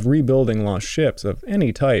capable of rebuilding lost ships of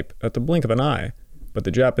any type at the blink of an eye. But the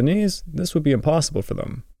Japanese, this would be impossible for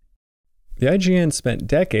them. The IJN spent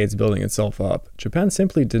decades building itself up. Japan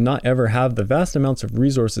simply did not ever have the vast amounts of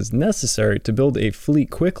resources necessary to build a fleet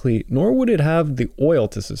quickly, nor would it have the oil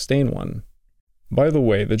to sustain one. By the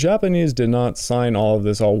way, the Japanese did not sign all of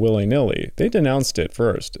this all willy-nilly. They denounced it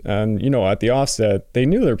first, and, at the offset, they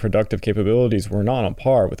knew their productive capabilities were not on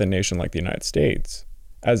par with a nation like the United States.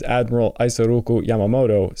 As Admiral Isoroku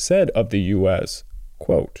Yamamoto said of the US,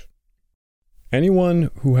 quote,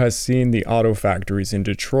 "Anyone who has seen the auto factories in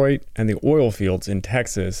Detroit and the oil fields in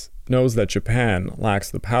Texas knows that Japan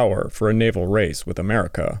lacks the power for a naval race with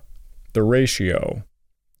America. The ratio,"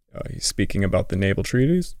 he's speaking about the naval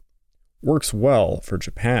treaties, "works well for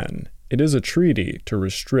Japan. It is a treaty to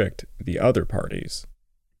restrict the other parties."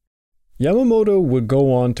 Yamamoto would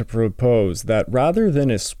go on to propose that rather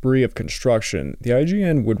than a spree of construction, the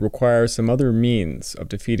IJN would require some other means of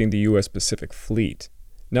defeating the US Pacific Fleet.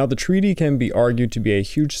 Now, the treaty can be argued to be a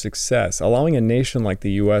huge success, allowing a nation like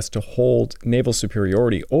the US to hold naval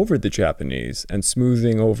superiority over the Japanese and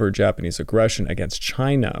smoothing over Japanese aggression against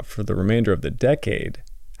China for the remainder of the decade.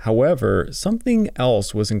 However, something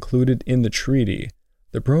else was included in the treaty: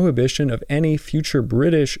 the prohibition of any future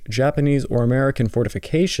British, Japanese, or American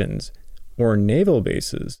fortifications or naval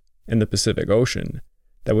bases in the Pacific Ocean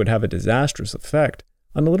that would have a disastrous effect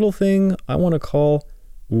on a little thing I want to call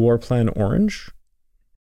War Plan Orange.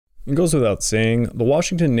 It goes without saying, the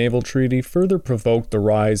Washington Naval Treaty further provoked the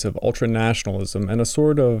rise of ultranationalism and a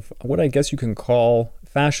sort of what I guess you can call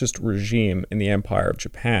fascist regime in the Empire of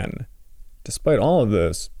Japan. Despite all of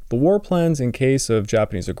this, the war plans in case of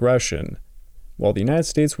Japanese aggression, while the United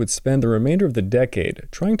States would spend the remainder of the decade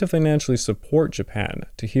trying to financially support Japan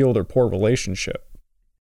to heal their poor relationship.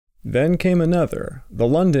 Then came another, the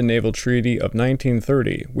London Naval Treaty of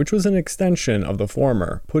 1930, which was an extension of the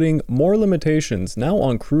former, putting more limitations now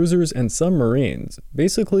on cruisers and submarines.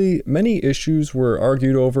 Basically, many issues were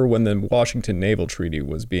argued over when the Washington Naval Treaty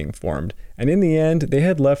was being formed, and in the end, they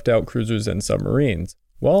had left out cruisers and submarines.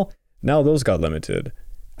 Well, now those got limited.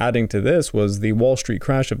 Adding to this was the Wall Street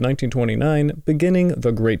crash of 1929, beginning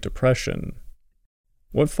the Great Depression.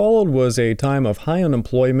 What followed was a time of high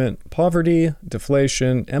unemployment, poverty,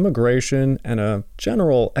 deflation, emigration, and a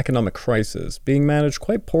general economic crisis being managed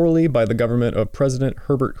quite poorly by the government of President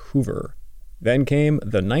Herbert Hoover. Then came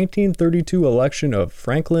the 1932 election of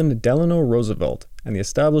Franklin Delano Roosevelt and the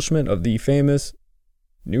establishment of the famous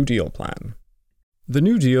New Deal plan. The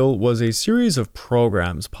New Deal was a series of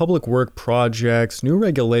programs, public work projects, new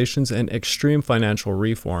regulations, and extreme financial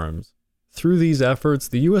reforms. Through these efforts,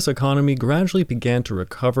 the U.S. economy gradually began to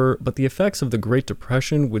recover, but the effects of the Great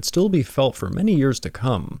Depression would still be felt for many years to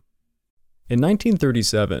come. In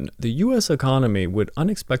 1937, the U.S. economy would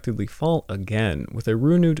unexpectedly fall again with a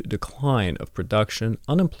renewed decline of production,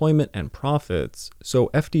 unemployment, and profits, so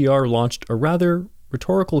FDR launched a rather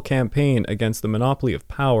rhetorical campaign against the monopoly of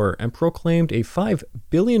power and proclaimed a $5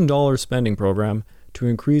 billion spending program to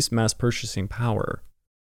increase mass purchasing power.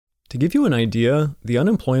 To give you an idea, the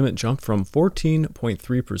unemployment jumped from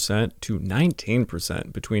 14.3% to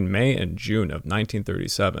 19% between May and June of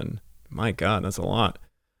 1937. My God, that's a lot.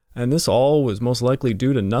 And this all was most likely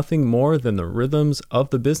due to nothing more than the rhythms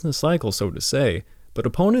of the business cycle, so to say, but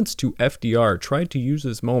opponents to FDR tried to use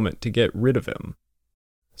this moment to get rid of him.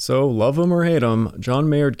 So, love him or hate him, John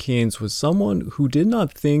Maynard Keynes was someone who did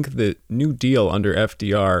not think the New Deal under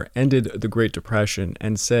FDR ended the Great Depression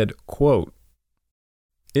and said, quote,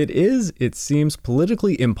 it seems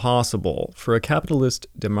politically impossible for a capitalist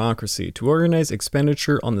democracy to organize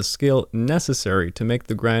expenditure on the scale necessary to make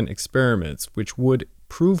the grand experiments which would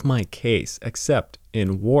prove my case, except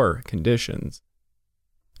in war conditions.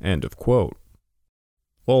 End of quote.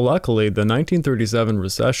 Well, luckily, the 1937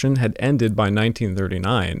 recession had ended by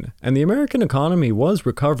 1939, and the American economy was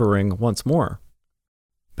recovering once more.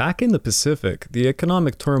 Back in the Pacific, the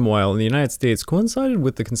economic turmoil in the United States coincided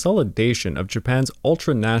with the consolidation of Japan's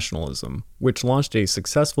ultranationalism, which launched a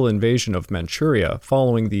successful invasion of Manchuria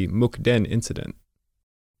following the Mukden incident.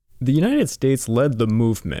 The United States led the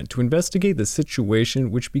movement to investigate the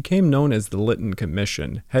situation, which became known as the Lytton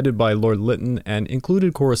Commission, headed by Lord Lytton and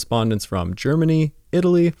included correspondents from Germany,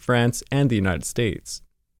 Italy, France, and the United States.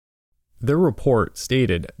 Their report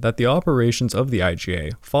stated that the operations of the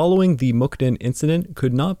IGA following the Mukden incident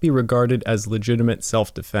could not be regarded as legitimate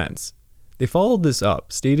self-defense. They followed this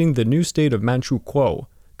up, stating the new state of Manchukuo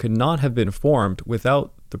could not have been formed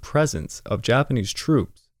without the presence of Japanese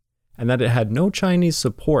troops, and that it had no Chinese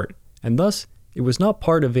support, and thus it was not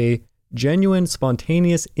part of a genuine,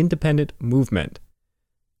 spontaneous, independent movement.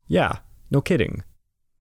 Yeah, no kidding.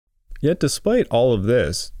 Yet despite all of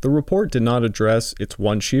this, the report did not address its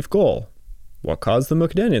one chief goal. What caused the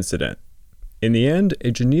Mukden incident? In the end,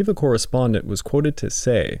 a Geneva correspondent was quoted to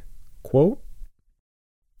say, quote,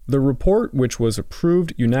 "The report, which was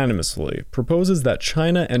approved unanimously, proposes that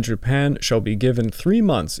China and Japan shall be given 3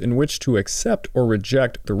 months in which to accept or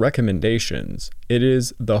reject the recommendations. It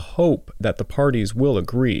is the hope that the parties will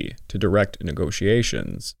agree to direct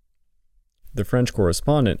negotiations." The French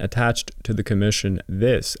correspondent attached to the commission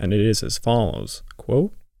this, and it is as follows,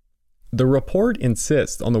 quote, "The report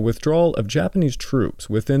insists on the withdrawal of Japanese troops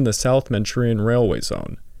within the South Manchurian Railway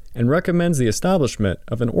Zone, and recommends the establishment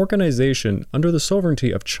of an organization under the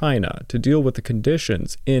sovereignty of China to deal with the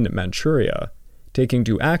conditions in Manchuria, taking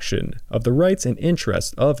due action of the rights and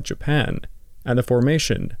interests of Japan, and the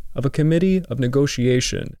formation of a committee of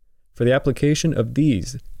negotiation for the application of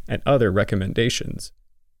these and other recommendations."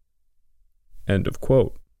 End of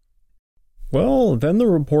quote. Well, then the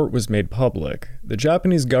report was made public. The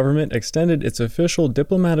Japanese government extended its official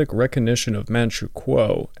diplomatic recognition of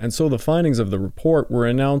Manchukuo, and so the findings of the report were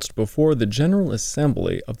announced before the General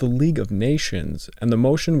Assembly of the League of Nations, and the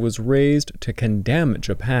motion was raised to condemn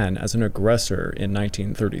Japan as an aggressor in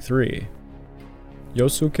 1933.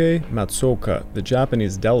 Yosuke Matsuoka, the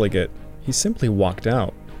Japanese delegate, he simply walked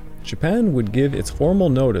out. Japan would give its formal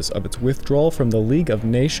notice of its withdrawal from the League of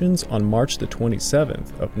Nations on March the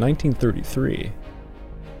 27th of 1933.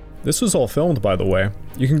 This was all filmed, by the way.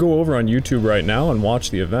 You can go over on YouTube right now and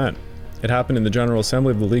watch the event. It happened in the General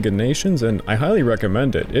Assembly of the League of Nations, and I highly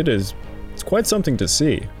recommend it. It's quite something to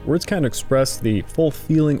see. Words can't express the full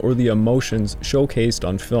feeling or the emotions showcased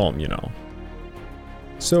on film, you know.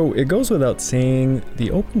 So it goes without saying,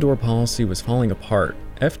 the open door policy was falling apart.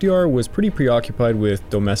 FDR was pretty preoccupied with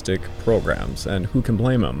domestic programs, and who can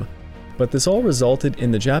blame him? But this all resulted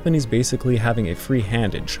in the Japanese basically having a free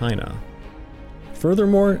hand in China.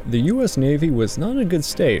 Furthermore, the US Navy was not in a good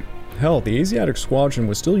state. Hell, the Asiatic Squadron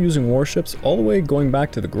was still using warships all the way going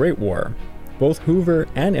back to the Great War. Both Hoover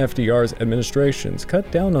and FDR's administrations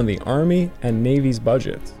cut down on the Army and Navy's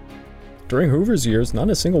budgets. During Hoover's years,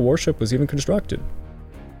 not a single warship was even constructed.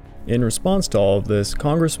 In response to all of this,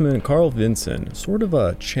 Congressman Carl Vinson, sort of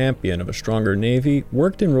a champion of a stronger Navy,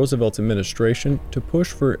 worked in Roosevelt's administration to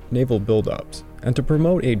push for naval buildups and to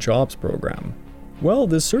promote a jobs program. Well,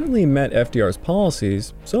 this certainly met FDR's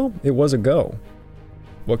policies, so it was a go.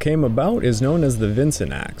 What came about is known as the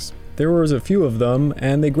Vinson Acts. There was a few of them,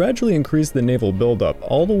 and they gradually increased the naval buildup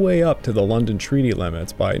all the way up to the London Treaty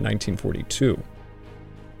limits by 1942.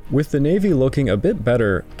 With the Navy looking a bit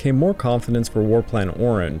better came more confidence for War Plan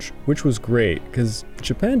Orange, which was great because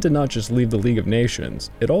Japan did not just leave the League of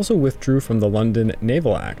Nations, it also withdrew from the London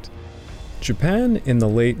Naval Act. Japan in the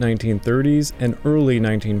late 1930s and early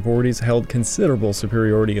 1940s held considerable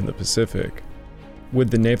superiority in the Pacific. Would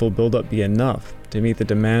the naval buildup be enough to meet the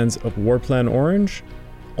demands of War Plan Orange?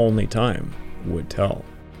 Only time would tell.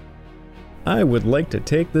 I would like to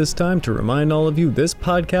take this time to remind all of you this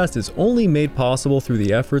podcast is only made possible through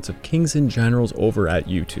the efforts of Kings and Generals over at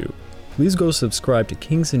YouTube. Please go subscribe to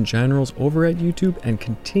Kings and Generals over at YouTube and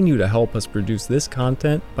continue to help us produce this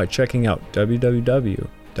content by checking out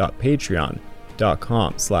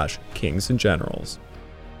www.patreon.com/kingsandgenerals.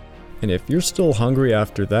 And if you're still hungry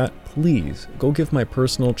after that, please go give my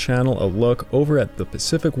personal channel a look over at the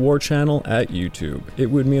Pacific War channel at YouTube. It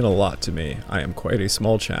would mean a lot to me. I am quite a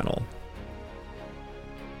small channel.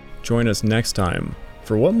 Join us next time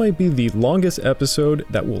for what might be the longest episode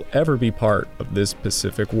that will ever be part of this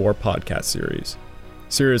Pacific War podcast series.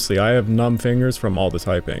 Seriously, I have numb fingers from all the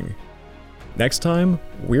typing. Next time,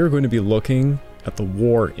 we're going to be looking at the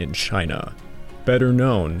war in China, better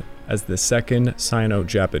known as the Second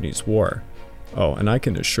Sino-Japanese War. Oh, and I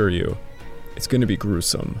can assure you, it's going to be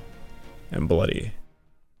gruesome and bloody.